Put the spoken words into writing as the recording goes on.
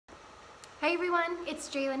Hi everyone, it's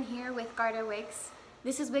Jalen here with Garda Wigs.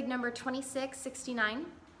 This is wig number 2669.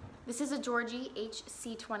 This is a Georgie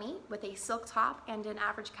HC20 with a silk top and an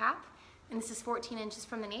average cap, and this is 14 inches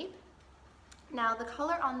from the nape. Now the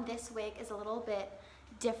color on this wig is a little bit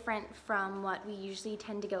different from what we usually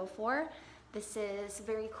tend to go for. This is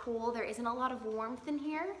very cool. There isn't a lot of warmth in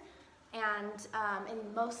here, and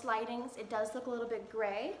in most lightings it does look a little bit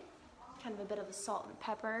gray, kind of a bit of a salt and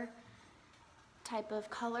pepper type of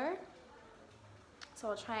color. So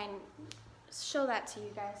I'll try and show that to you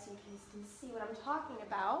guys so you guys can see what I'm talking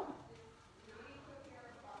about.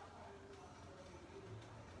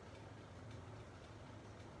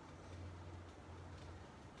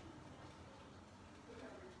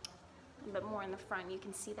 A bit more in the front, you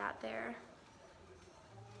can see that there.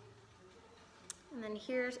 And then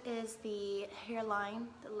here is the hairline,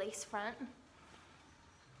 the lace front.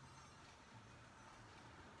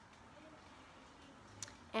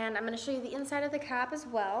 And I'm going to show you the inside of the cap as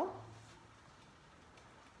well.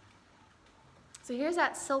 So here's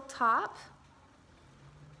that silk top.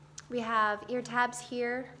 We have ear tabs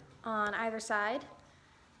here on either side,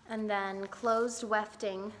 and then closed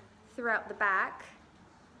wefting throughout the back.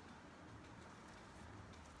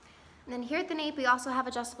 And then here at the nape we also have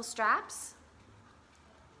adjustable straps.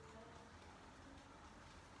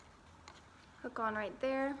 Hook on right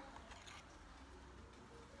there.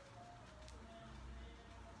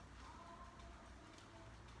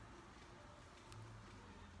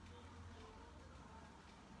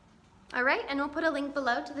 All right, and we'll put a link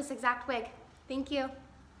below to this exact wig. Thank you.